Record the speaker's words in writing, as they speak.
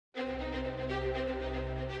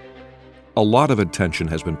A lot of attention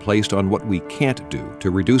has been placed on what we can't do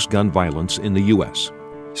to reduce gun violence in the U.S.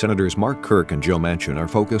 Senators Mark Kirk and Joe Manchin are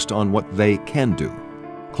focused on what they can do,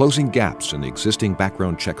 closing gaps in the existing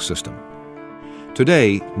background check system.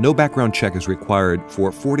 Today, no background check is required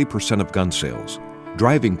for 40% of gun sales,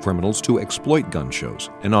 driving criminals to exploit gun shows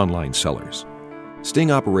and online sellers.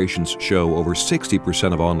 Sting operations show over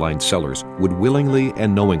 60% of online sellers would willingly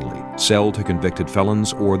and knowingly sell to convicted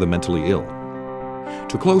felons or the mentally ill.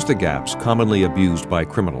 To close the gaps commonly abused by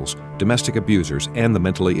criminals, domestic abusers, and the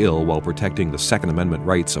mentally ill while protecting the Second Amendment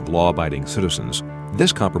rights of law-abiding citizens,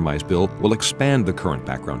 this compromise bill will expand the current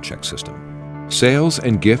background check system. Sales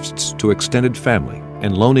and gifts to extended family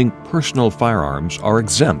and loaning personal firearms are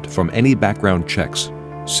exempt from any background checks,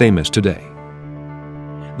 same as today.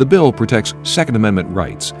 The bill protects Second Amendment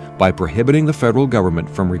rights by prohibiting the federal government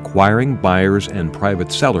from requiring buyers and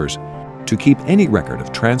private sellers to keep any record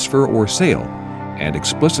of transfer or sale, and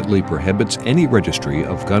explicitly prohibits any registry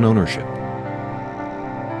of gun ownership.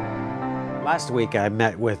 Last week I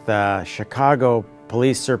met with Chicago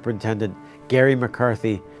Police Superintendent Garry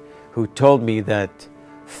McCarthy, who told me that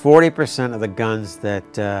 40% of the guns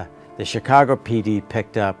that the Chicago PD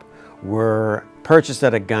picked up were purchased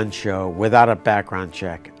at a gun show without a background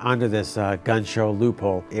check under this gun show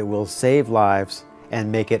loophole. It will save lives and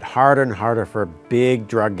make it harder and harder for big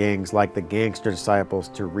drug gangs like the Gangster Disciples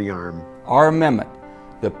to rearm. Our amendment,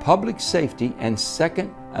 the Public Safety and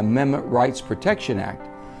Second Amendment Rights Protection Act,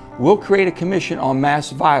 will create a commission on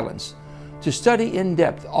mass violence to study in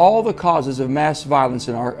depth all the causes of mass violence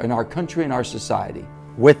in our country and our society.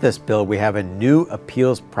 With this bill, we have a new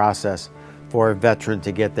appeals process for a veteran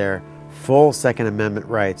to get their full Second Amendment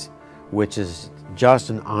rights, which is just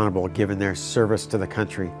and honorable given their service to the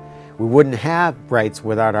country. We wouldn't have rights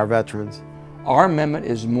without our veterans. Our amendment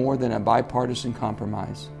is more than a bipartisan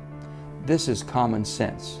compromise. This is common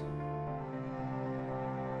sense.